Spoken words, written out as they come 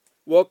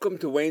Welcome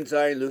to Wayne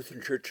Zion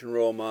Lutheran Church in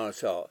Rural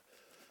Monticello.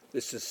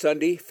 This is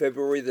Sunday,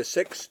 February the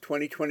 6th,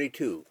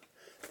 2022,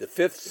 the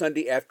fifth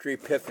Sunday after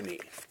Epiphany.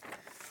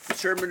 The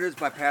sermon is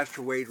by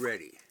Pastor Wade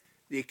Reddy.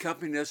 The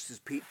accompanist is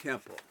Pete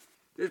Temple.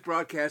 This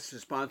broadcast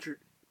is sponsored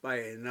by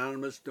an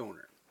anonymous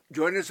donor.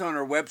 Join us on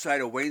our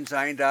website at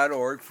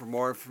waynezion.org for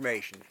more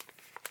information.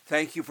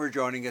 Thank you for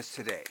joining us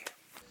today.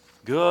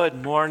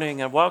 Good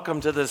morning and welcome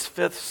to this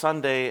fifth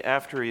Sunday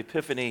after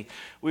Epiphany.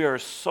 We are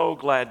so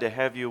glad to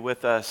have you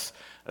with us,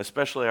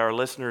 especially our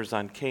listeners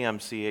on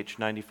KMCH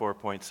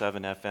 94.7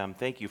 FM.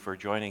 Thank you for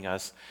joining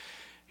us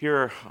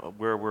here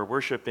where we're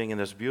worshiping in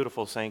this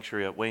beautiful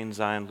sanctuary at Wayne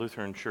Zion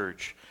Lutheran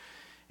Church.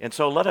 And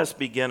so let us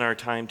begin our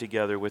time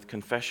together with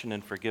confession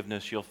and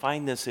forgiveness. You'll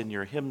find this in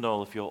your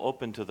hymnal if you'll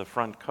open to the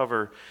front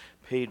cover,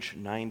 page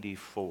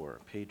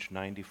 94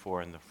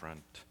 in the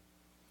front.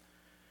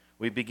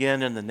 We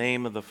begin in the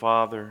name of the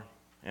Father,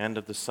 and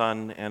of the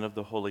Son, and of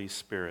the Holy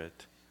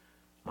Spirit.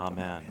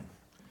 Amen.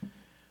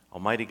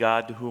 Almighty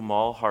God, to whom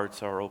all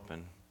hearts are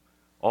open,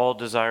 all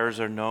desires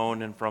are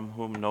known, and from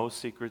whom no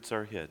secrets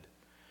are hid,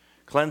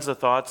 cleanse the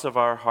thoughts of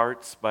our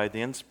hearts by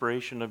the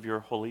inspiration of your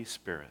Holy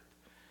Spirit,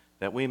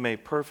 that we may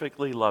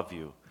perfectly love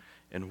you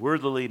and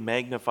worthily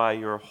magnify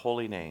your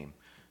holy name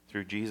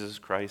through Jesus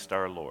Christ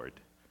our Lord.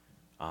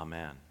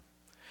 Amen.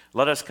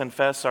 Let us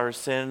confess our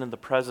sin in the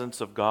presence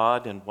of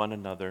God and one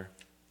another.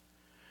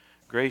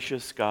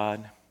 Gracious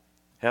God,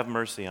 have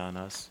mercy on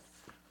us.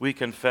 We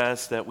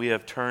confess that we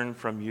have turned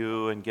from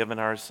you and given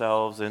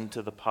ourselves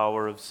into the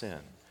power of sin.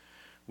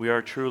 We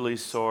are truly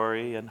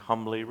sorry and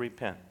humbly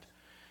repent.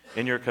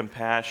 In your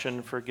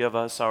compassion, forgive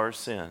us our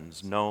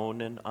sins,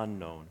 known and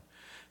unknown,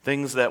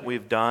 things that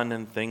we've done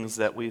and things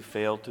that we've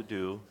failed to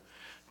do.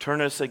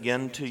 Turn us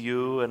again to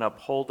you and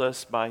uphold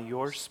us by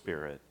your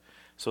Spirit,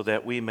 so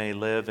that we may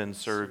live and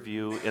serve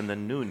you in the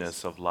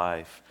newness of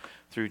life,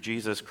 through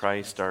Jesus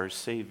Christ our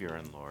Savior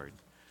and Lord.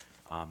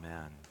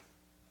 Amen.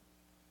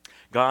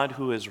 God,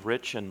 who is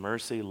rich in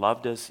mercy,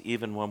 loved us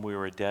even when we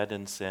were dead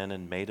in sin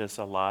and made us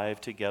alive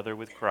together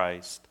with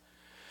Christ.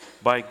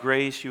 By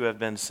grace you have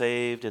been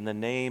saved in the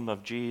name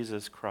of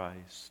Jesus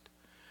Christ.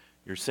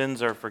 Your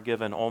sins are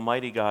forgiven.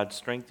 Almighty God,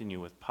 strengthen you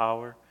with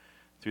power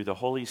through the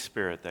Holy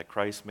Spirit, that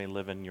Christ may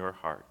live in your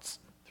hearts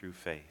through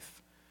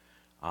faith.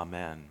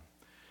 Amen.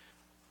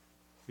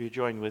 Will you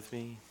join with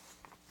me?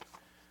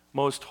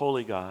 Most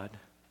holy God,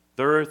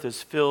 the earth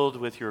is filled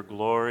with your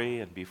glory,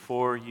 and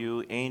before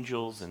you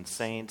angels and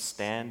saints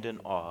stand in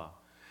awe.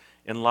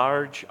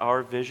 Enlarge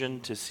our vision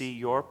to see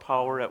your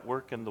power at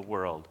work in the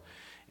world,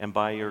 and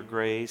by your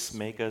grace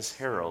make us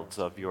heralds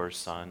of your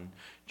Son,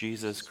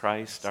 Jesus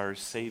Christ, our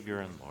Savior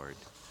and Lord.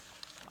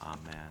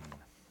 Amen.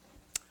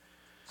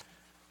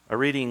 A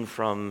reading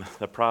from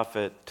the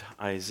prophet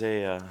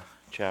Isaiah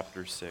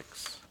chapter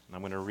 6. I'm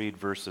going to read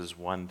verses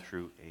 1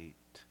 through 8.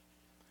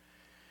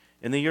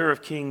 In the year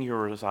of King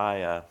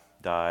Uzziah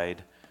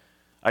died,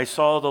 I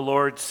saw the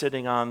Lord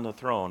sitting on the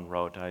throne,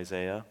 wrote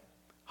Isaiah,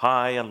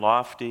 high and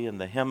lofty,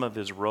 and the hem of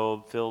his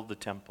robe filled the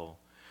temple.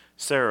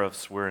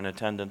 Seraphs were in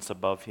attendance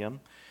above him.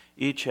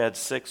 Each had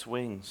 6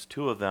 wings.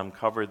 2 of them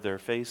covered their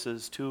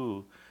faces,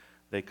 2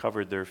 they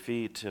covered their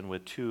feet, and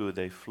with 2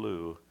 they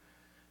flew.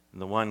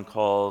 And the one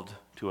called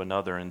to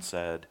another and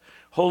said,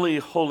 Holy,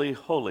 holy,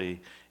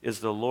 holy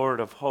is the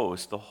Lord of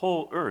hosts. The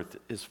whole earth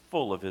is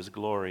full of his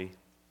glory.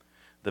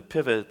 The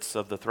pivots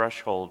of the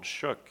threshold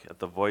shook at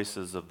the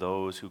voices of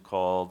those who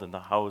called, and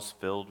the house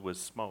filled with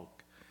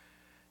smoke.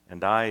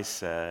 And I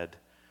said,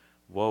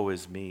 Woe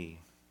is me!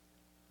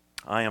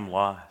 I am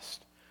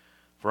lost,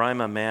 for I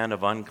am a man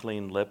of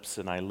unclean lips,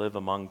 and I live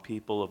among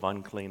people of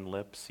unclean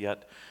lips,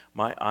 yet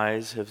my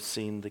eyes have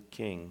seen the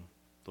King,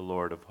 the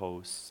Lord of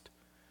hosts.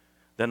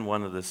 Then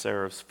one of the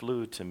seraphs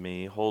flew to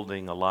me,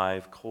 holding a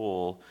live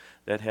coal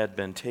that had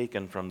been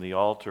taken from the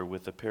altar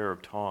with a pair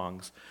of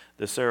tongs.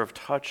 The seraph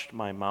touched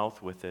my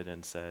mouth with it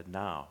and said,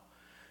 Now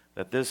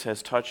that this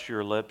has touched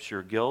your lips,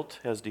 your guilt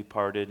has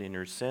departed and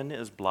your sin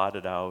is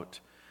blotted out.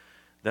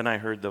 Then I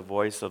heard the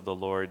voice of the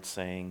Lord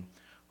saying,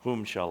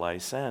 Whom shall I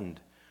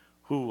send?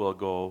 Who will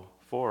go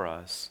for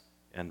us?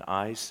 And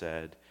I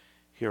said,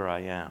 Here I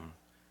am,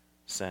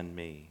 send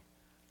me.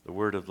 The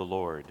word of the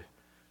Lord.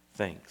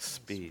 Thanks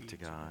be to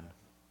God.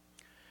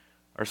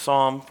 Our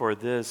psalm for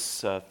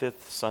this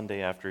fifth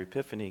Sunday after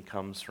Epiphany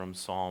comes from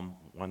Psalm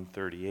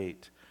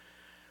 138.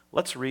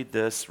 Let's read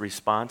this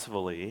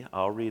responsively.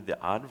 I'll read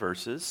the odd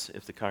verses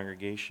if the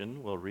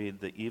congregation will read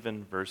the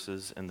even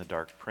verses in the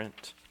dark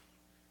print.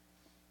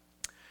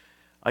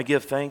 I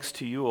give thanks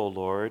to you, O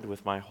Lord,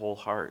 with my whole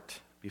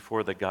heart.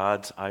 Before the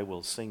gods I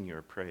will sing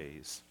your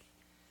praise.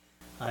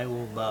 I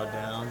will bow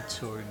down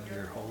toward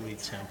your holy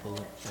temple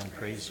and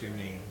praise your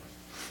name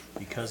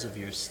because of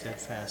your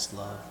steadfast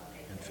love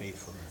and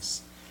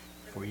faithfulness.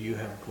 For you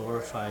have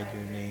glorified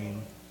your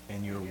name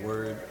and your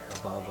word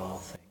above all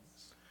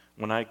things.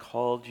 When I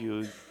called,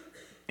 you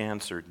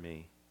answered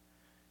me.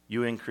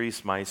 You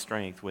increased my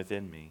strength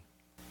within me.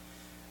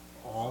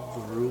 All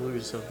the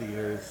rulers of the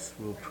earth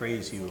will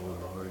praise you,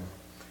 O Lord,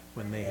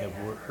 when they have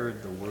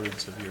heard the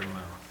words of your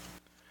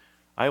mouth.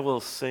 I will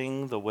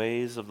sing the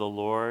ways of the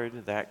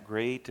Lord, that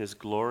great is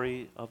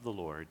glory of the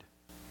Lord.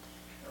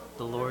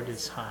 The Lord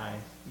is high,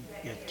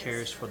 yet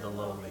cares for the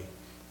lowly,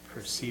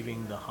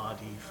 perceiving the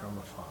haughty from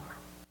afar.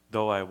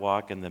 Though I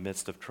walk in the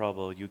midst of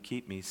trouble, you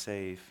keep me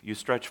safe. You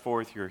stretch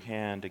forth your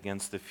hand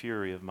against the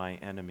fury of my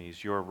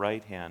enemies. Your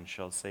right hand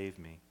shall save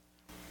me.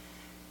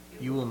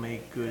 You will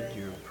make good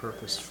your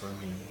purpose for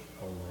me,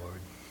 O Lord.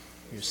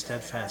 Your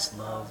steadfast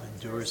love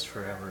endures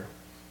forever.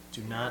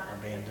 Do not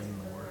abandon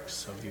the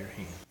works of your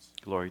hands.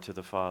 Glory to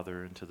the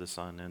Father, and to the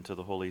Son, and to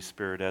the Holy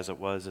Spirit, as it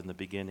was in the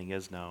beginning,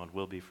 is now, and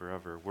will be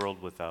forever,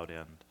 world without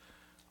end.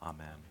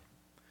 Amen.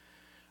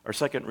 Our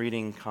second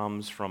reading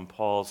comes from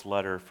Paul's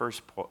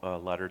first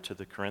letter to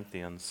the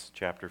Corinthians,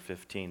 chapter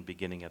 15,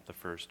 beginning at the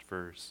first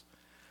verse.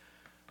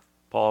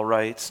 Paul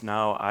writes,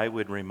 "Now I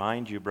would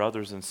remind you,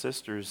 brothers and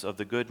sisters, of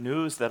the good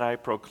news that I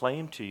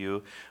proclaimed to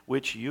you,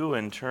 which you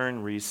in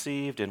turn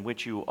received, and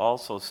which you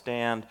also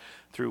stand,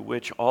 through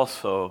which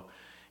also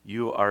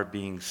you are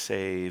being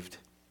saved,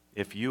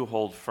 if you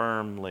hold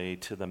firmly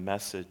to the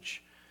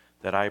message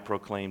that I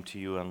proclaimed to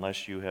you,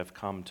 unless you have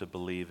come to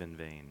believe in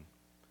vain.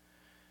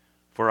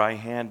 For I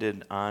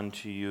handed on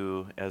to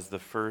you as the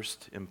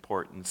first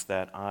importance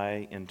that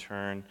I in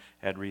turn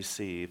had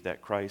received,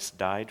 that Christ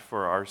died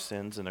for our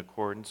sins in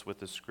accordance with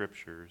the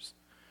Scriptures,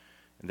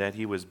 and that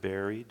he was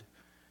buried,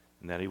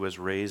 and that he was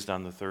raised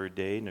on the third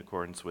day in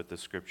accordance with the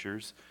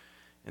Scriptures,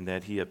 and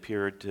that he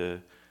appeared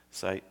to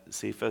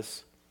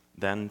Cephas,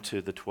 then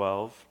to the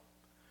 12.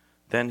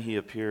 Then he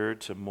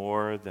appeared to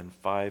more than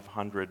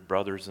 500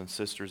 brothers and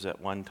sisters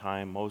at one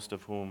time, most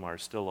of whom are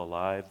still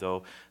alive,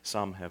 though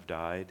some have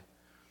died.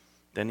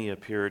 Then he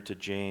appeared to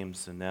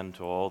James, and then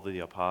to all the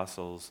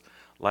apostles.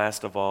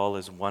 Last of all,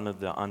 as one of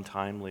the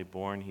untimely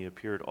born, he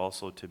appeared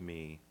also to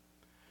me.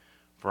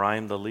 For I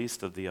am the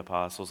least of the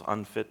apostles,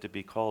 unfit to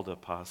be called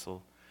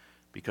apostle,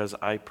 because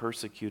I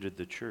persecuted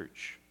the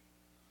church.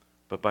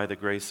 But by the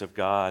grace of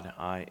God,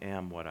 I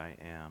am what I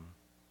am.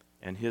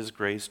 And his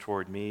grace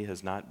toward me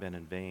has not been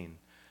in vain.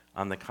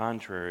 On the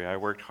contrary, I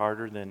worked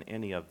harder than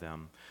any of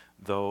them,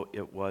 though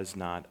it was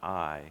not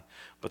I,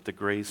 but the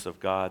grace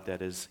of God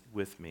that is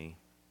with me.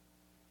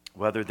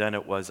 Whether then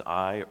it was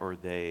I or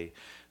they,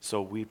 so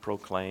we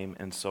proclaim,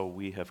 and so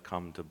we have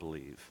come to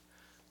believe."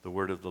 The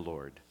word of the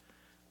Lord.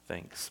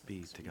 Thanks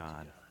be to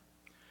God.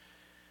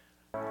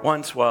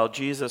 Once, while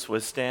Jesus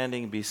was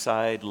standing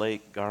beside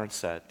Lake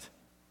Garnset,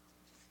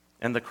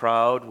 and the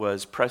crowd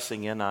was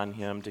pressing in on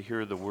him to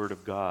hear the word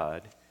of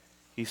God,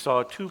 he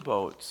saw two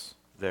boats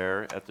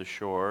there at the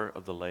shore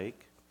of the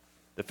lake.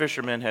 The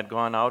fishermen had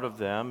gone out of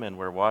them and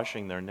were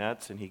washing their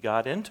nets, and he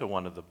got into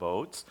one of the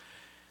boats,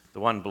 the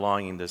one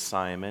belonging to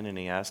Simon, and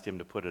he asked him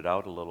to put it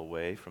out a little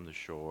way from the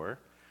shore.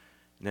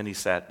 And then he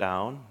sat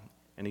down,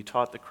 and he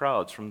taught the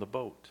crowds from the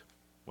boat.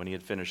 When he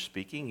had finished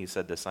speaking, he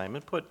said to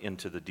Simon, "Put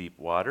into the deep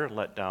water and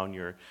let down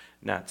your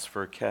nets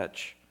for a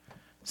catch."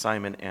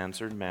 Simon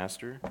answered,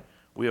 "Master,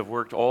 we have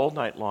worked all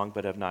night long,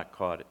 but have not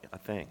caught a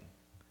thing.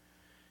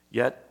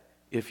 Yet,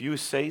 if you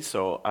say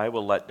so, I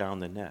will let down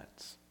the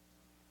nets."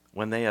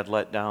 When they had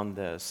let down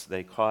this,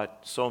 they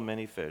caught so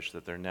many fish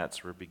that their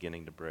nets were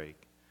beginning to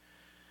break.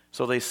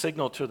 So they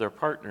signaled to their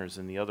partners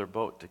in the other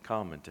boat to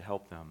come and to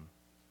help them.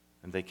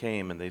 And they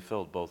came and they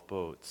filled both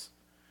boats,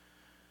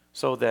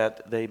 so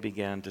that they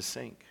began to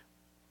sink.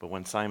 But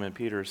when Simon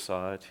Peter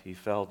saw it, he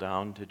fell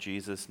down to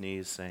Jesus'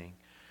 knees, saying,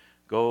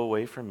 "Go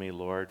away from me,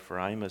 Lord, for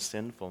I am a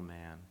sinful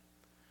man."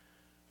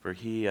 For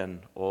he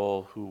and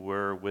all who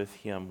were with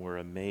him were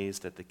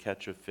amazed at the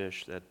catch of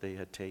fish that they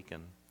had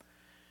taken.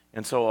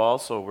 And so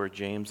also were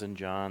James and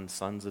John,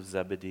 sons of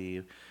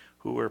Zebedee,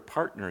 who were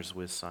partners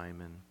with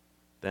Simon.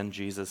 Then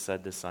Jesus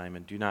said to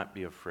Simon, "Do not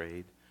be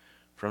afraid.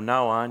 From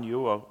now on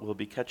you will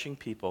be catching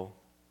people."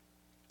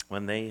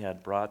 When they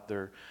had brought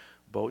their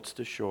boats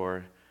to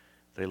shore,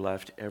 they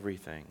left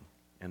everything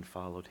and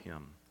followed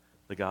him.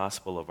 The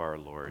gospel of our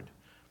Lord.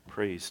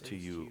 Praise to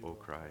you, O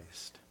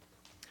Christ.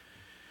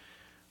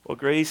 Well,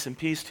 grace and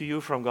peace to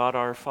you from God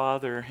our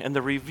Father and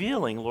the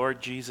revealing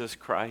Lord Jesus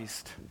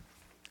Christ.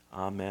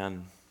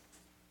 Amen.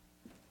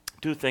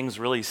 Two things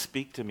really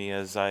speak to me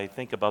as I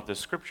think about the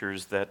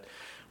scriptures that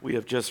we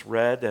have just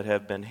read, that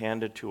have been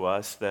handed to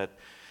us, that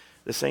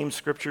the same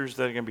scriptures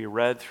that are going to be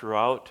read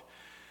throughout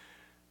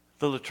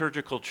the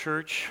liturgical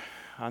church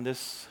on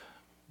this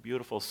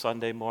beautiful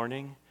Sunday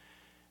morning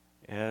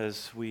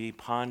as we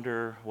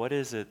ponder what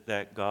is it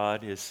that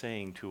God is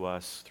saying to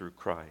us through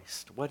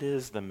Christ. What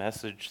is the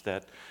message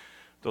that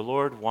the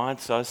Lord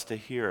wants us to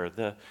hear,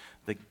 the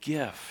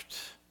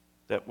gift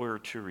that we're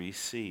to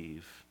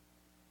receive.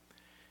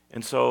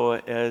 And so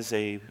as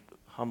a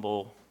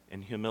humble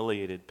and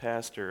humiliated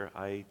pastor,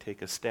 I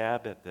take a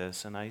stab at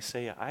this and I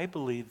say, I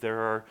believe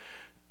there are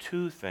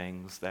two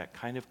things that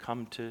kind of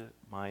come to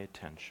my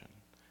attention.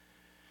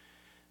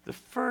 The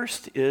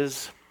first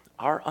is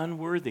our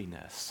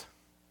unworthiness.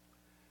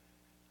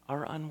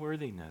 Our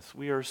unworthiness.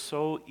 We are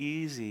so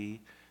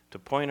easy to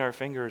point our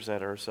fingers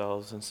at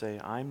ourselves and say,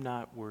 I'm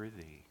not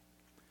worthy.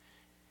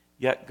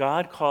 Yet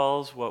God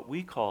calls what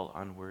we call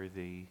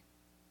unworthy,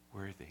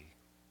 worthy.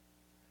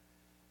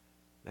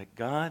 that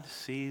God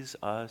sees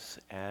us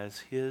as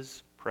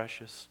his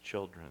precious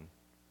children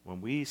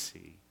when we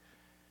see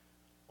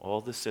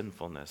all the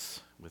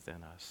sinfulness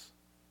within us.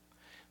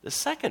 The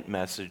second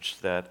message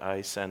that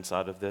I sense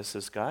out of this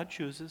is God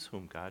chooses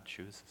whom God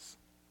chooses.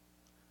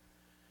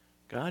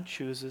 God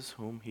chooses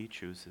whom he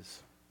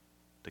chooses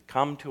to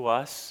come to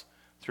us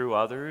through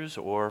others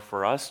or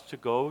for us to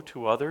go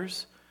to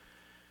others.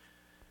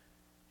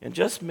 And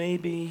just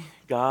maybe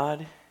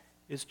God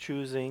is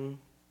choosing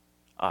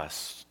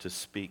us to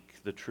speak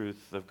the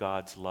truth of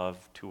God's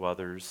love to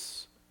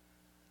others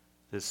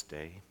this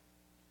day.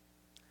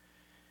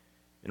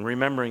 In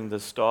remembering the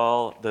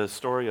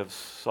story of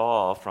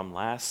Saul from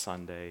last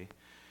Sunday,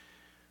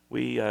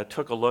 we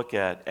took a look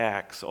at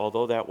Acts,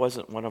 although that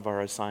wasn't one of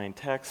our assigned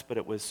texts, but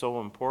it was so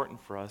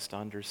important for us to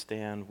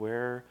understand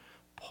where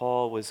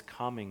Paul was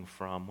coming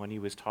from when he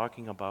was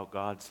talking about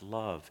God's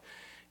love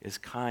is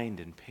kind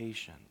and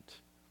patient,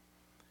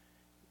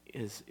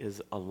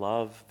 is a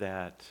love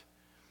that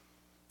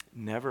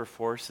never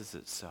forces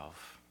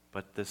itself,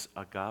 but this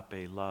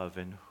agape love.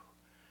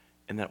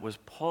 And that was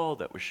Paul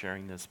that was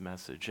sharing this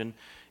message. And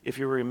if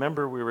you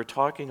remember, we were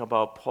talking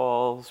about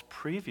Paul's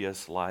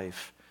previous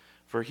life,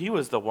 for he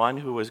was the one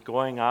who was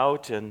going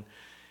out and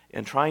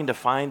trying to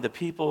find the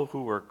people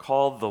who were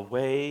called the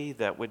way,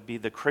 that would be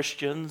the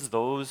Christians,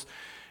 those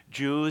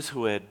Jews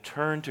who had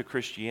turned to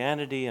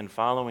Christianity and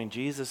following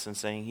Jesus and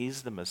saying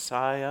he's the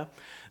Messiah.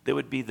 There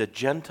would be the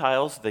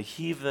Gentiles, the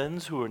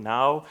heathens, who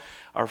now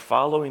are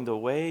following the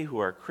way, who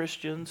are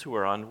Christians, who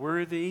are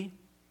unworthy.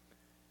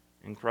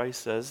 And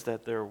Christ says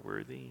that they're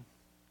worthy.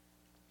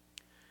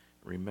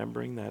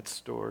 Remembering that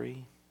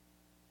story,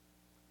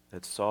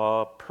 that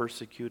Saul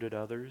persecuted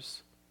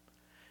others.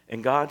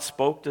 And God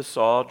spoke to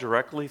Saul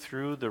directly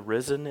through the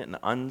risen and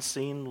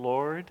unseen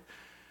Lord.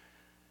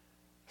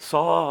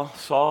 Saul,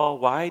 Saul,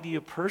 why do you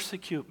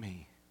persecute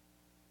me?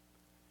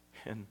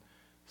 And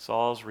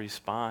Saul's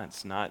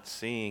response, not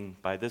seeing,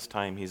 by this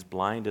time he's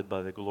blinded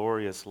by the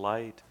glorious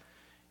light,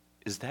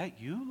 is that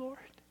you, Lord?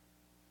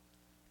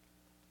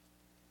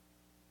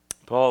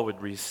 Paul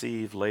would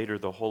receive later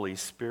the Holy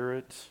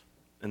Spirit,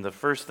 and the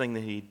first thing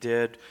that he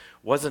did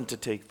wasn't to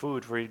take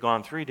food, for he'd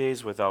gone 3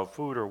 days without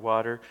food or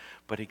water,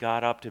 but he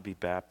got up to be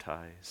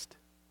baptized.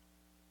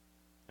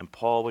 And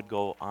Paul would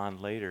go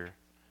on later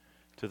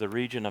to the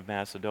region of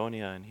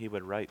Macedonia, and he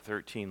would write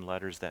 13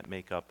 letters that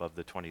make up of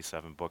the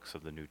 27 books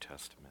of the New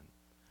Testament.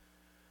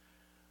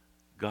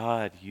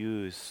 God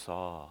used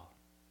Saul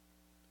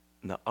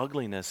and the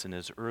ugliness in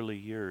his early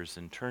years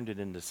and turned it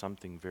into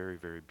something very,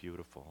 very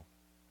beautiful.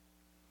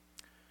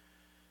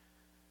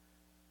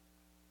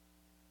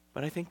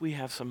 But I think we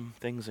have some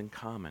things in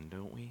common,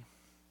 don't we,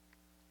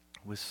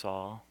 with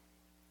Saul?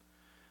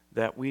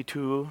 That we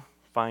too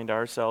find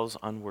ourselves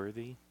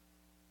unworthy,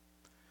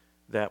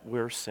 that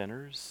we're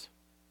sinners.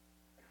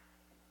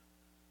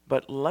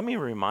 But let me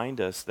remind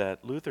us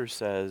that Luther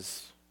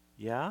says,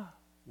 yeah,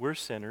 we're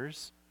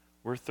sinners.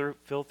 We're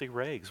filthy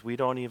rags. We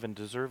don't even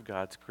deserve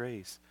God's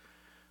grace.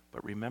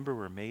 But remember,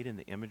 we're made in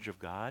the image of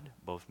God,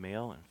 both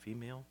male and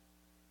female,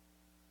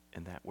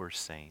 and that we're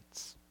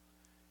saints.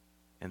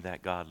 And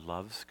that God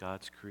loves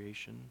God's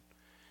creation.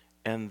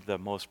 And the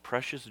most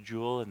precious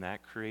jewel in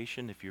that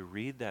creation, if you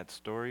read that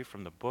story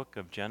from the book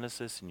of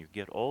Genesis and you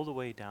get all the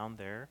way down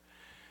there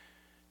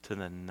to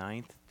the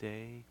 9th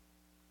day,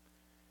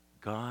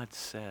 God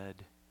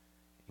said,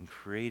 in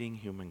creating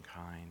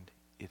humankind,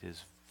 it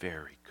is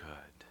very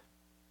good.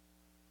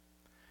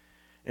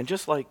 And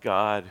just like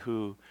God,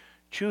 who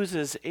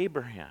chooses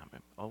Abraham,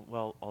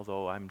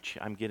 although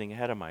I'm getting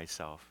ahead of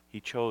myself, he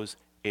chose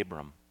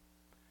Abram.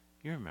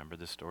 You remember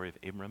the story of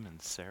Abram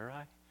and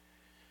Sarai?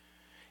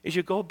 As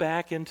you go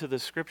back into the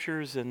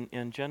scriptures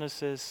in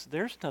Genesis,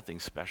 there's nothing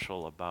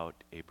special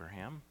about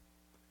Abraham.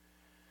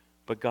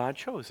 But God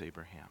chose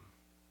Abraham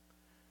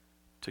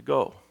to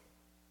go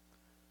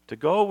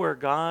where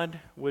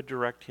God would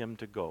direct him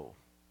to go.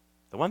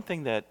 The one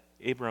thing that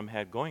Abram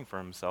had going for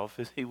himself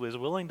is he was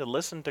willing to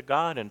listen to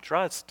God and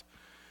trust.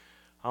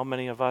 How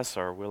many of us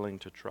are willing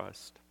to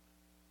trust?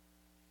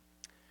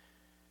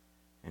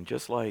 And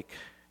just like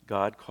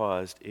God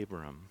caused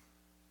Abram,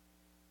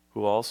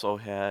 who also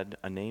had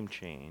a name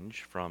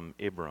change from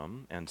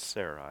Abram and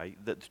Sarai,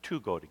 the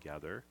two go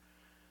together,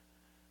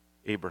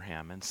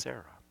 Abraham and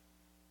Sarah.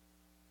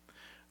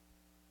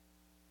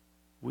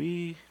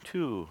 We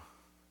too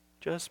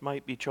just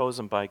might be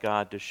chosen by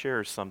God to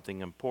share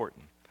something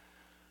important,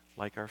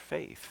 like our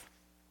faith,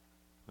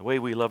 the way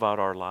we live out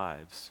our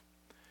lives.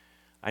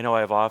 I know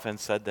I've often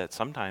said that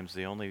sometimes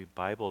the only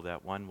Bible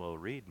that one will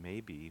read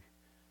may be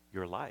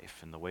your life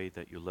and the way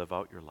that you live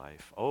out your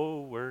life.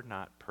 Oh, we're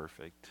not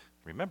perfect.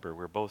 Remember,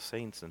 we're both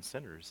saints and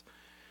sinners.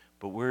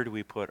 But where do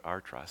we put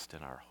our trust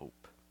and our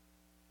hope?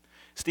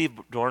 Steve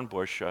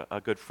Dornbush,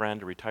 a good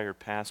friend, a retired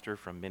pastor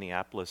from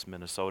Minneapolis,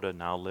 Minnesota,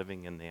 now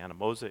living in the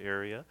Anamosa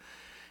area,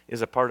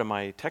 is a part of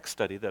my text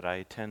study that I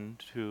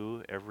attend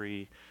to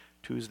every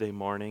Tuesday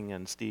morning.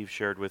 And Steve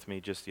shared with me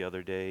just the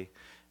other day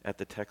at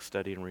the text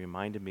study and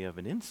reminded me of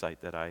an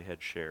insight that I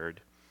had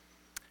shared.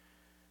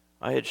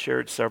 I had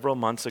shared several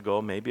months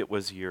ago, maybe it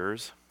was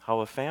years,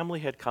 how a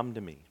family had come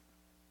to me.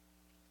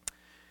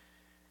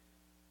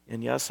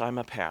 And yes, I'm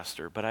a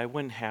pastor, but I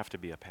wouldn't have to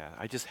be a pastor.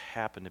 I just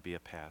happen to be a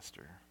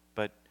pastor.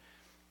 But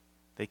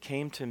they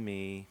came to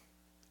me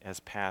as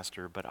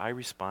pastor, but I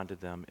responded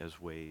to them as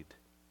Wade.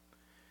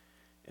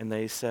 And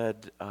they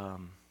said,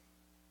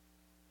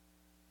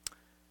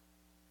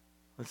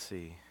 let's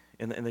see,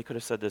 and they could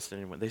have said this to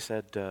anyone. They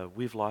said,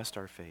 we've lost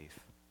our faith.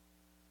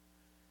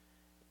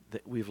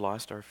 We've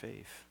lost our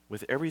faith.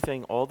 With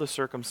everything, all the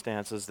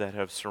circumstances that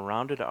have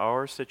surrounded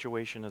our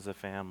situation as a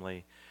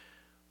family,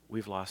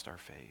 we've lost our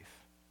faith.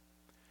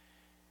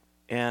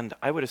 And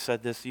I would have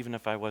said this even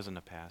if I wasn't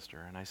a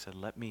pastor. And I said,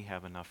 let me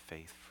have enough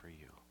faith for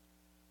you.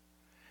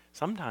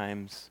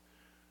 Sometimes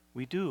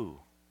we do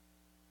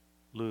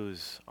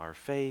lose our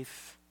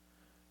faith.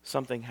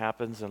 Something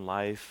happens in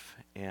life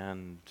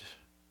and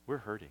we're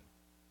hurting.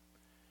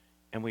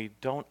 And we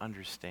don't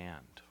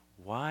understand.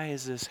 Why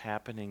is this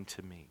happening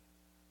to me?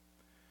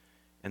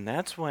 And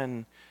that's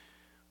when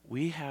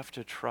we have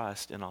to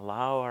trust and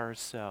allow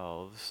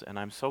ourselves, and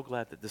I'm so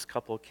glad that this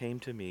couple came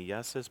to me,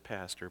 yes, as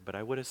pastor, but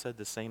I would have said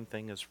the same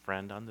thing as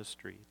friend on the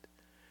street.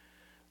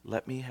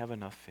 Let me have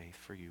enough faith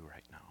for you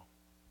right now.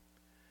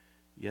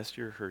 Yes,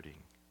 you're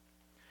hurting.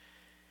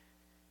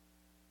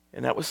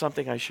 And that was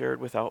something I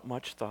shared without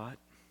much thought,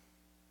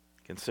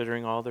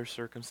 considering all their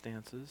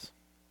circumstances.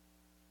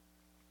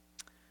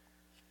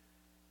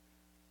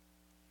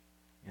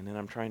 And then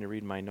I'm trying to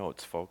read my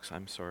notes, folks.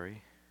 I'm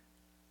sorry.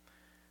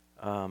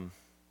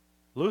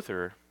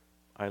 Luther,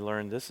 I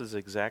learned this is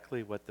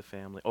exactly what the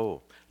family...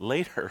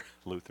 later,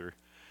 Luther.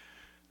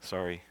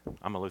 Sorry,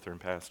 I'm a Lutheran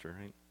pastor,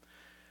 right?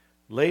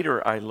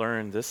 Later, I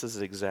learned this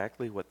is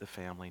exactly what the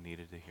family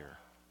needed to hear.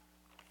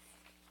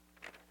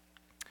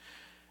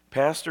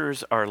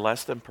 Pastors are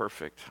less than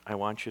perfect. I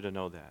want you to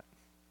know that.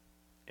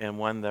 And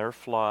when they're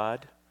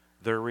flawed,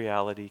 their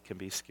reality can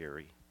be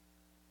scary.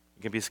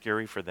 It can be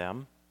scary for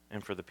them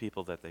and for the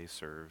people that they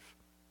serve.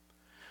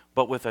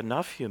 But with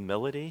enough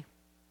humility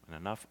and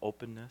enough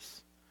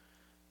openness,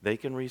 they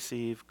can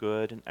receive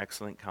good and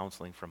excellent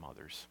counseling from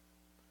others.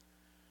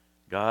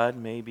 God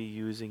may be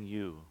using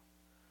you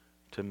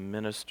to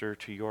minister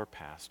to your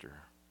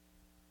pastor,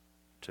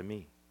 to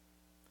me.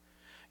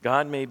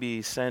 God may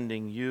be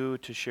sending you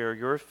to share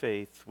your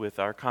faith with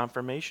our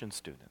confirmation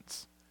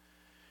students.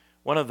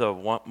 One of the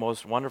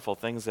most wonderful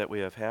things that we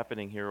have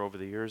happening here over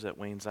the years at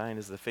Wayne Zion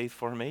is the faith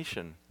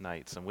formation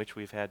nights, in which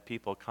we've had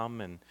people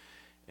come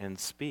and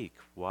speak.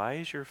 Why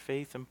is your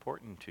faith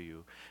important to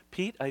you?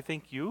 Pete, I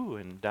think you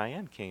and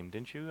Diane came,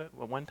 didn't you, at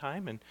one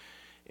time,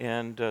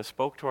 and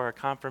spoke to our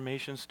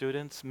confirmation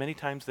students. Many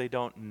times they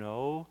don't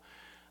know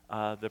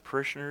the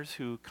parishioners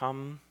who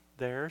come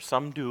there.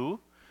 Some do.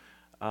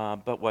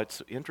 But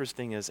what's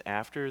interesting is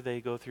after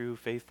they go through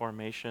faith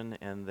formation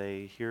and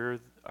they hear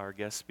our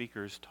guest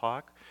speakers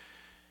talk,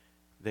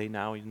 they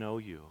now know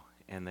you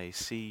and they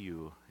see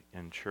you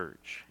in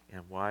church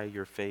and why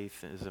your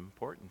faith is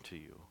important to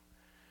you.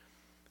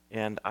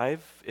 And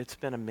it's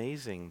been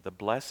amazing, the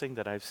blessing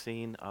that I've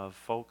seen of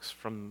folks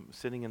from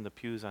sitting in the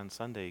pews on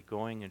Sunday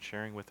going and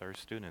sharing with our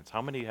students.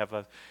 How many have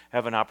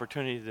an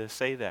opportunity to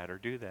say that or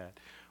do that?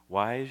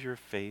 Why is your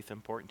faith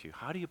important to you?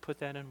 How do you put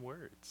that in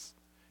words?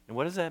 And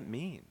what does that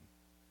mean?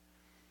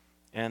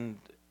 And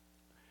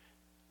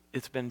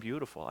it's been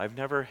beautiful. I've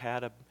never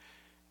had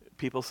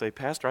people say,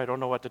 Pastor, I don't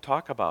know what to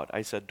talk about.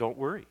 I said, don't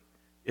worry.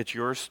 It's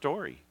your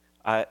story.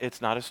 It's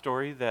not a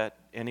story that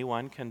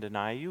anyone can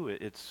deny you.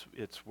 It's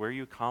where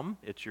you come.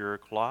 It's your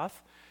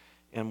cloth.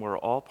 And we're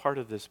all part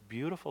of this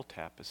beautiful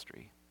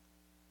tapestry.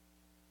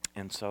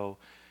 And so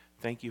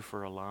thank you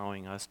for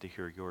allowing us to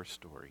hear your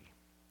story.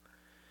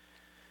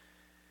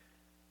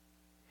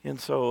 And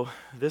so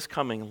this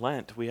coming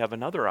Lent, we have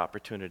another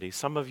opportunity.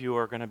 Some of you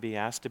are going to be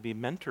asked to be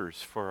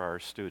mentors for our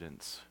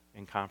students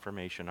in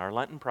confirmation. Our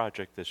Lenten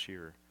project this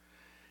year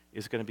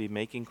is going to be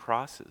making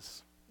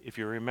crosses. If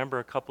you remember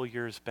a couple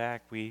years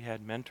back, we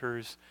had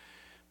mentors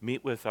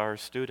meet with our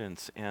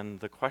students, and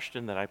the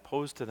question that I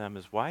posed to them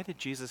is, why did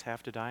Jesus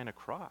have to die on a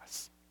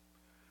cross?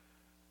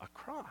 A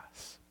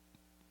cross.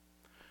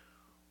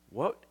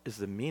 What is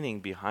the meaning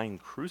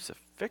behind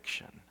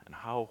crucifixion and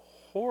how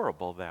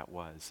horrible that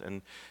was?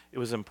 And it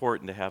was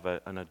important to have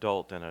an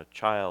adult and a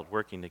child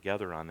working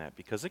together on that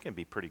because it can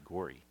be pretty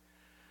gory.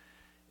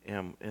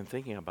 And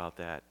thinking about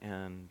that,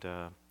 and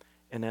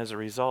as a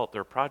result,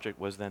 their project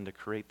was then to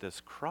create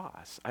this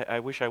cross. I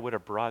wish I would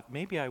have brought,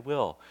 maybe I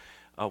will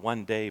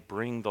one day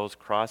bring those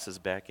crosses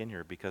back in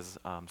here because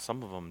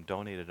some of them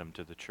donated them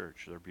to the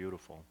church. They're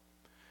beautiful.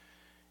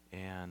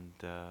 And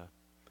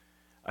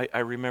I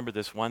remember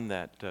this one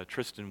that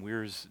Tristan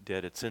Weirs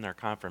did. It's in our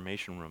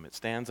confirmation room. It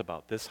stands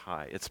about this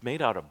high. It's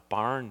made out of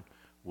barn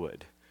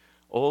wood,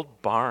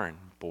 old barn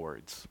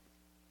boards.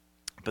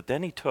 But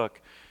then he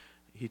took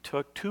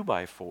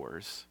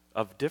 2x4s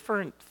of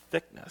different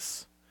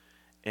thickness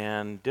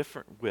and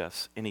different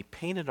widths, and he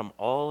painted them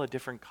all a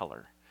different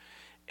color.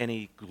 And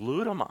he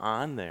glued them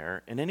on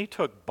there, and then he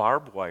took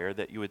barbed wire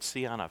that you would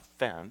see on a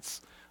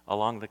fence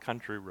along the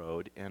country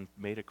road and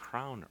made a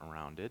crown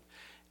around it.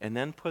 and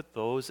then put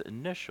those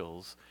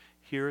initials,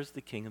 "Here is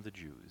the King of the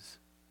Jews."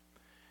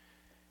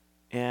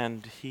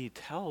 And he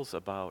tells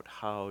about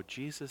how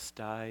Jesus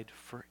died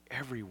for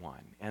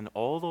everyone. And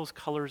all those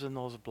colors in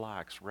those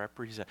blocks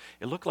represent,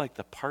 it looked like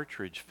the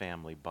Partridge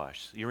Family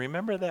bush. You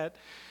remember that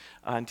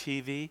on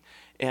TV?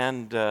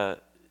 And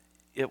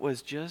it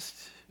was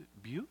just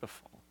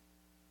beautiful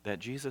that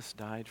Jesus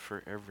died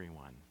for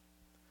everyone.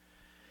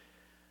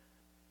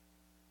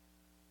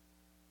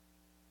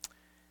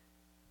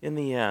 In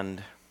the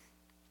end,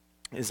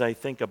 as I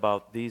think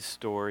about these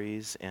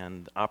stories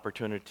and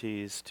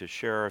opportunities to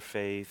share our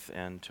faith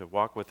and to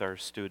walk with our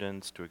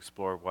students to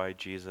explore why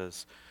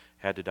Jesus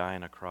had to die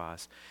on a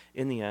cross,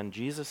 in the end,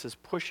 Jesus is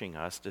pushing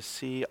us to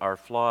see our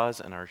flaws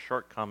and our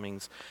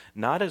shortcomings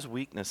not as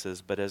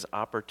weaknesses, but as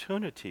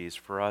opportunities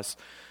for us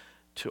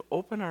to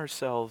open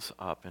ourselves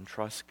up and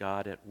trust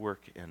God at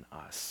work in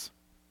us,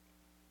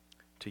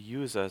 to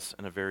use us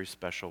in a very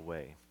special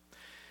way.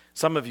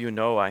 Some of you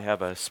know I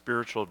have a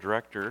spiritual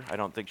director. I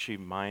don't think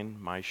she'd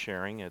mind my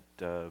sharing it.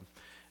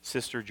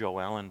 Sister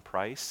Joellen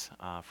Price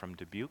from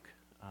Dubuque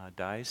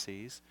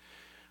Diocese,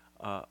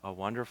 a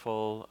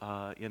wonderful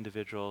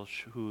individual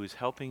who's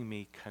helping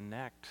me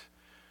connect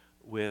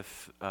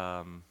with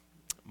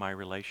my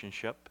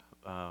relationship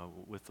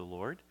with the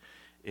Lord.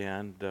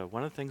 And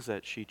one of the things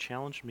that she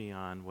challenged me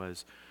on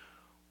was,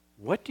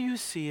 what do you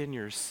see in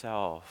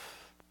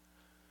yourself?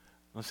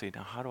 Let's see,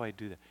 now how do I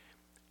do that?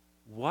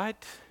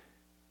 What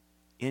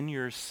in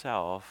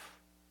yourself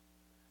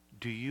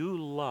do you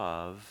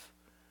love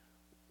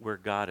where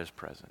God is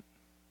present?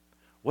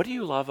 What do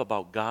you love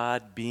about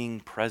God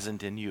being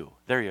present in you?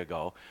 There you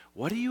go.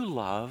 What do you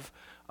love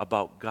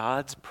about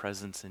God's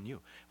presence in you?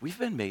 We've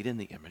been made in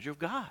the image of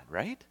God,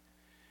 right?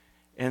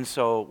 And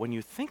so when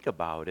you think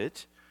about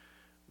it,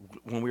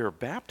 when we were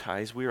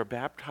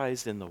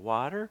baptized in the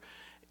water.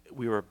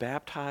 We were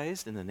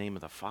baptized in the name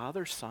of the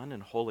Father, Son,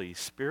 and Holy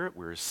Spirit.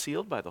 We were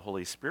sealed by the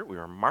Holy Spirit. We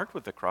were marked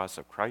with the cross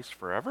of Christ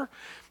forever.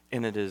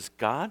 And it is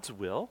God's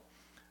will.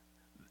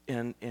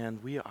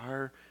 And we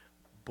are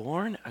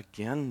born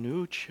again,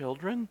 new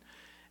children.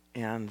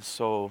 And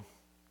so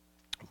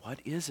what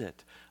is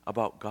it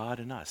about God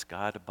in us?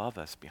 God above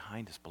us,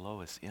 behind us, below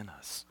us, in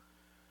us.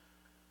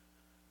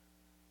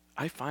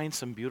 I find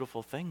some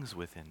beautiful things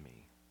within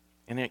me.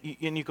 And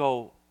you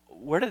go,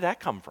 where did that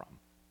come from?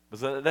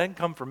 That didn't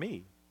come from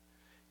me.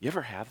 You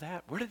ever have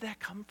that? Where did that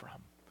come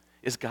from?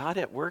 Is God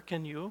at work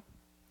in you?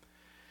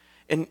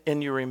 And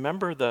you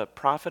remember the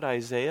prophet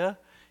Isaiah?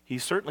 He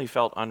certainly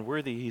felt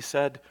unworthy. He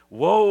said,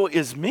 "Woe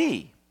is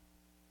me!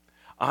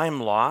 I'm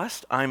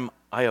lost. I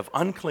have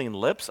unclean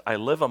lips. I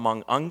live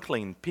among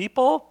unclean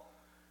people."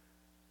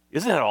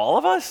 Isn't that all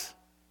of us?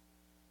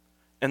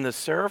 And the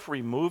seraph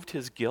removed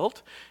his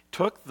guilt,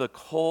 took the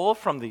coal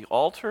from the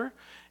altar,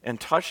 and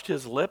touched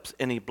his lips,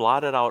 and he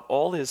blotted out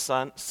all his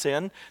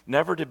sin,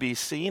 never to be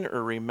seen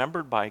or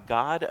remembered by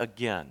God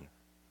again.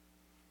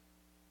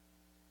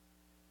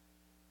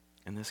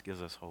 And this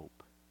gives us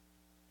hope,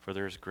 for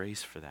there is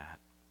grace for that.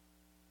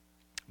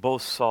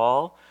 Both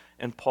Saul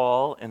and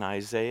Paul and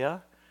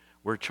Isaiah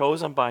were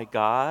chosen by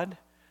God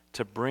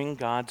to bring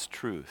God's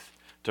truth,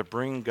 to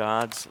bring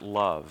God's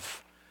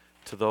love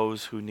to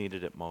those who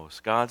needed it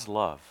most. God's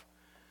love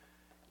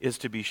is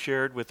to be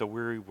shared with a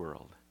weary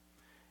world.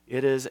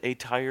 It is a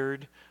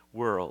tired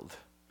world.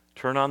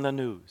 Turn on the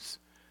news.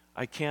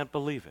 I can't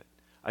believe it.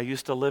 I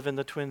used to live in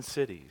the Twin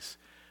Cities.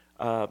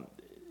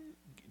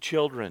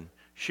 Children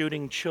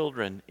shooting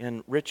children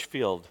in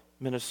Richfield,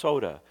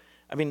 Minnesota.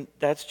 I mean,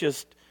 that's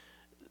just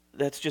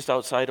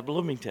outside of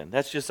Bloomington.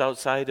 That's just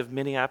outside of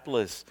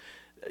Minneapolis.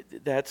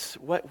 That's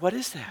what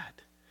is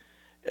that?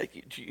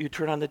 You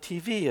turn on the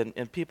TV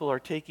and people are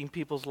taking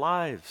people's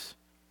lives.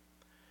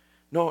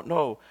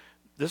 No.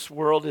 This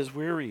world is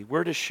weary.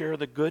 We're to share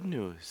the good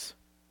news.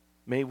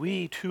 May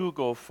we too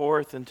go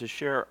forth and to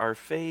share our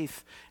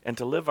faith and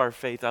to live our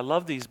faith. I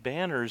love these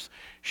banners.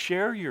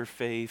 Share your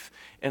faith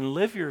and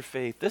live your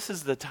faith. This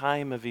is the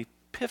time of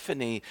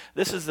Epiphany.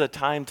 This is the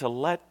time to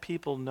let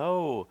people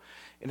know.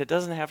 And it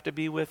doesn't have to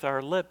be with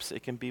our lips.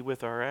 It can be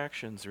with our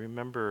actions.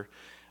 Remember,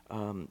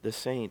 the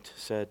saint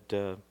said,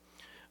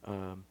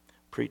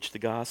 preach the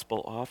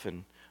gospel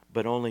often,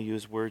 but only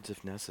use words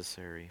if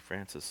necessary.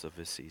 Francis of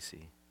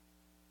Assisi.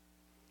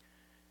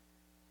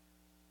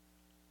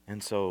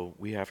 And so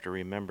we have to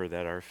remember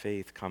that our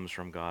faith comes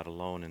from God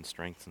alone and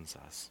strengthens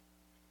us.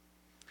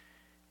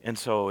 And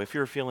so if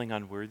you're feeling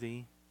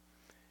unworthy,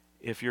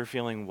 if you're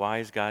feeling, why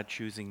is God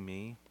choosing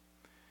me?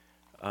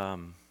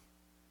 God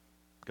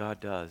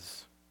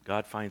does.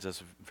 God finds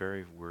us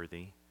very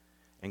worthy.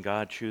 And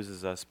God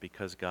chooses us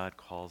because God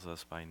calls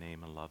us by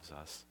name and loves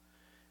us.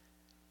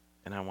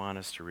 And I want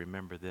us to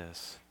remember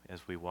this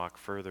as we walk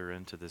further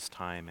into this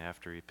time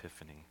after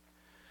Epiphany.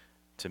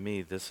 To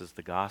me, this is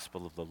the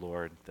gospel of the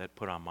Lord that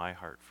put on my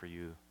heart for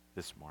you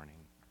this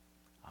morning.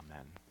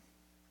 Amen.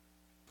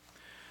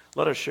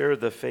 Let us share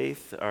the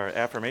faith, our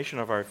affirmation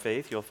of our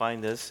faith. You'll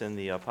find this in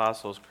the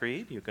Apostles'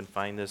 Creed. You can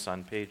find this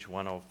on page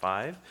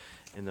 105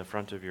 in the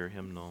front of your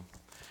hymnal.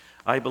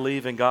 I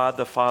believe in God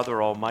the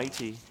Father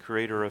Almighty,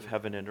 creator of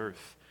heaven and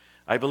earth.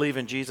 I believe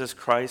in Jesus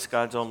Christ,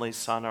 God's only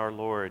Son, our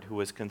Lord, who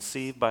was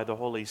conceived by the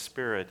Holy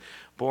Spirit,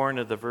 born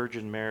of the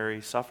Virgin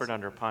Mary, suffered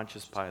under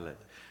Pontius Pilate,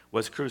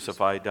 was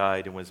crucified,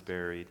 died, and was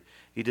buried.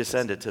 He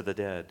descended to the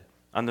dead.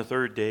 On the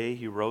third day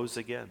he rose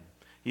again.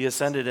 He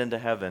ascended into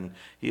heaven.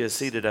 He is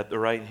seated at the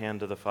right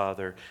hand of the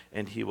Father,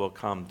 and he will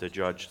come to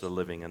judge the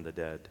living and the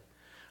dead.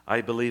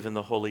 I believe in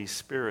the Holy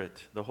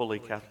Spirit, the Holy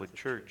Catholic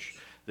Church,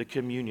 the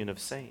communion of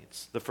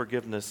saints, the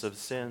forgiveness of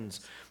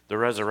sins, the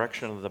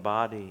resurrection of the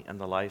body, and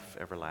the life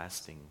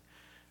everlasting.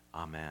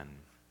 Amen.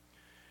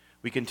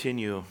 We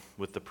continue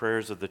with the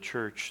prayers of the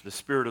church. The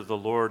Spirit of the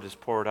Lord is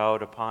poured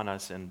out upon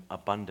us in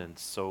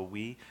abundance, so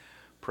we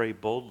pray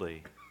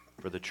boldly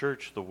for the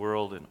church, the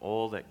world, and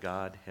all that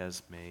God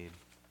has made.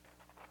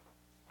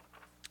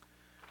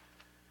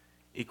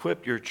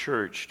 Equip your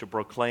church to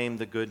proclaim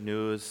the good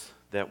news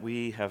that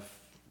we have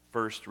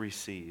first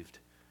received,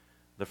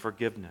 the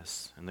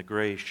forgiveness and the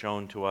grace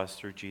shown to us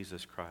through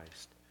Jesus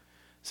Christ.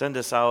 Send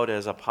us out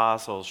as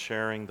apostles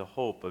sharing the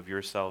hope of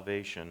your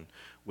salvation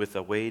with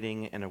a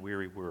waiting and a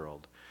weary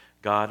world.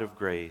 God of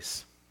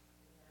grace,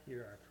 Hear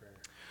our prayer.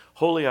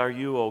 holy are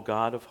you, O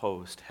God of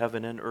hosts.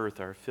 Heaven and earth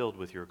are filled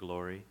with your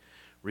glory.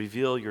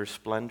 Reveal your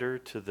splendor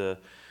to the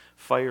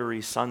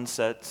fiery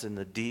sunsets and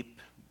the deep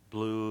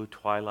blue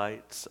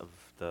twilights of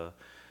the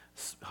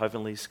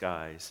heavenly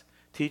skies.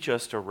 Teach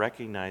us to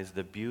recognize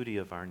the beauty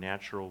of our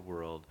natural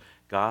world.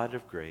 God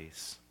of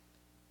grace,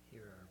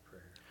 Hear our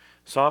prayer.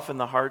 soften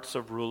the hearts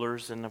of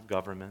rulers and of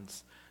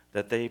governments,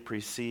 that they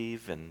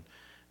perceive and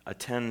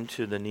attend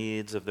to the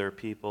needs of their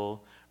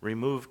people.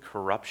 Remove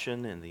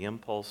corruption and the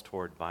impulse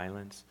toward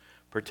violence.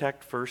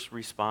 Protect first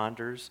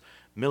responders,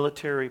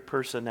 military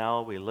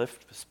personnel. We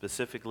lift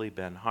specifically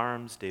Ben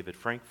Harms, David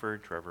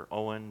Frankfurt, Trevor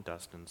Owen,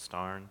 Dustin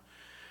Starn,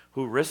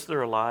 who risk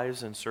their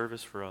lives in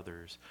service for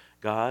others.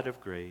 God of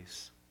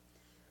grace,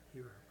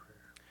 Hear our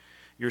prayer.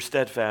 your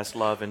steadfast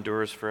love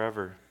endures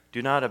forever.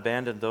 Do not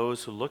abandon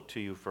those who look to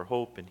you for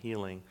hope and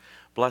healing.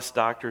 Bless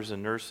doctors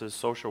and nurses,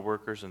 social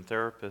workers and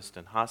therapists,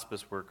 and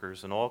hospice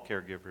workers, and all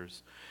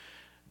caregivers.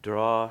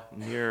 Draw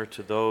near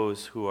to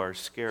those who are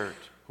scared,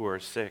 who are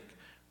sick,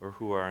 or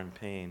who are in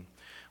pain.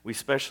 We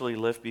specially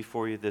lift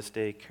before you this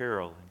day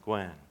Carol and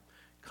Gwen,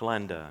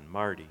 Kalenda and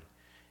Marty,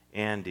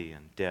 Andy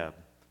and Deb,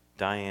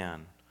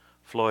 Diane,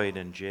 Floyd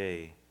and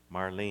Jay,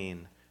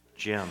 Marlene,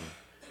 Jim,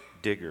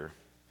 Digger.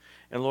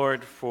 And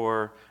Lord,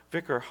 for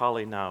Vicar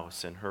Holly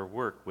Nouse and her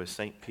work with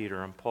St.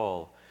 Peter and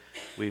Paul,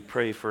 we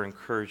pray for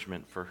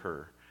encouragement for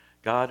her.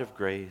 God of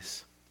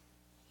grace,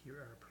 Hear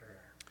our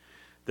prayer.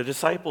 the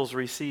disciples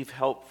received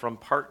help from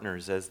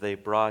partners as they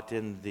brought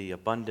in the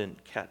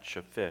abundant catch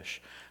of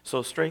fish.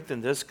 So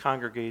strengthen this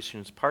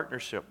congregation's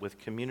partnership with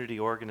community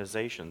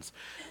organizations,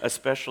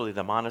 especially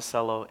the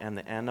Monticello and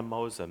the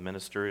Anamosa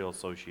Ministerial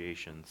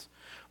Associations.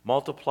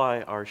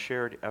 Multiply our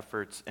shared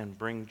efforts and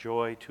bring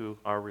joy to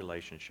our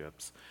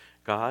relationships.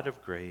 God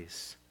of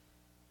grace,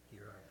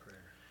 Hear our prayer.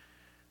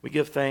 we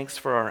give thanks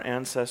for our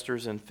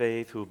ancestors in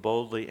faith who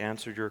boldly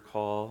answered your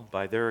call.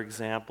 By their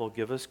example,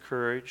 give us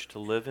courage to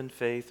live in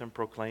faith and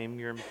proclaim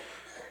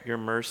your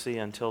mercy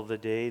until the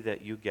day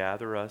that you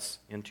gather us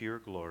into your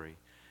glory.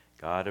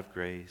 God of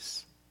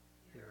grace,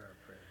 Hear our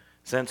prayer.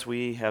 since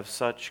we have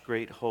such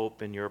great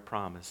hope in your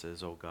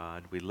promises, O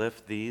God, we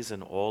lift these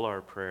and all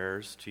our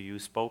prayers to you,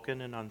 spoken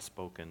and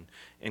unspoken,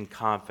 in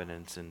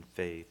confidence and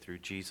faith through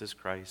Jesus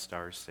Christ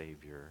our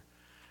Savior.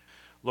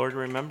 Lord,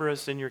 remember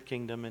us in your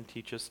kingdom and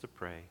teach us to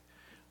pray.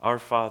 Our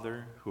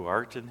Father, who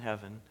art in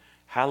heaven,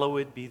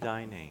 hallowed be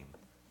thy name.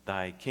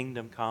 Thy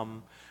kingdom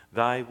come,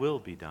 thy will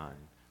be done,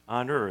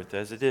 on earth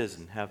as it is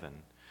in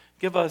heaven.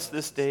 Give us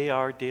this day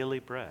our daily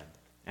bread,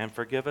 and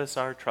forgive us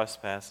our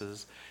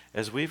trespasses,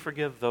 as we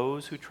forgive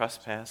those who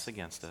trespass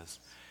against us.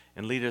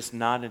 And lead us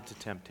not into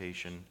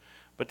temptation,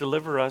 but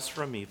deliver us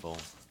from evil.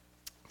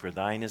 For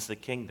thine is the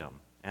kingdom,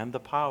 and the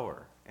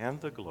power,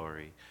 and the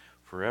glory,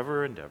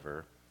 forever and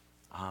ever.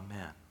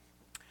 Amen.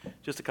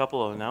 Just a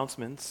couple of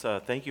announcements.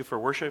 Thank you for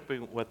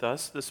worshiping with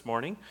us this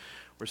morning.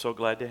 We're so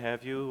glad to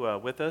have you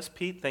with us.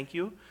 Pete, thank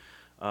you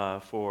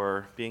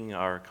for being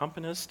our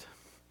accompanist.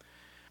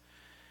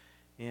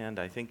 And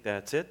I think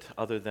that's it,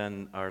 other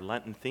than our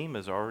Lenten theme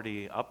is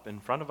already up in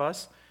front of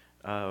us.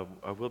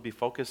 We'll be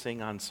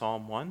focusing on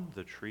Psalm 1,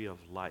 the Tree of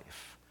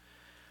Life.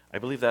 I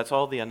believe that's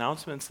all the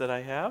announcements that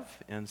I have,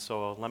 and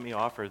so let me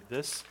offer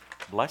this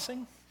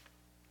blessing.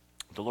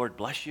 The Lord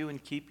bless you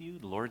and keep you.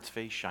 The Lord's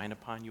face shine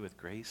upon you with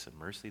grace and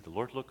mercy. The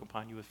Lord look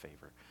upon you with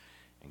favor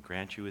and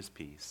grant you his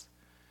peace.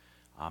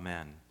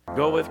 Amen.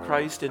 Go with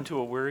Christ into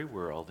a weary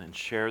world and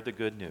share the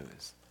good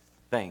news.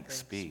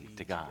 Thanks be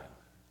to God.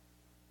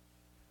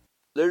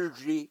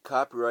 Liturgy,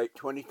 copyright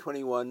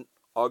 2021,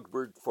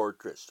 Augsburg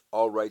Fortress,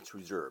 all rights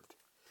reserved.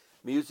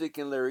 Music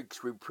and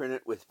lyrics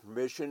reprinted with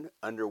permission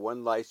under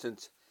one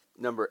license,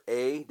 number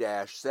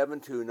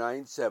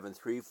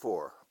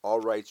A-729734, all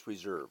rights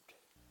reserved.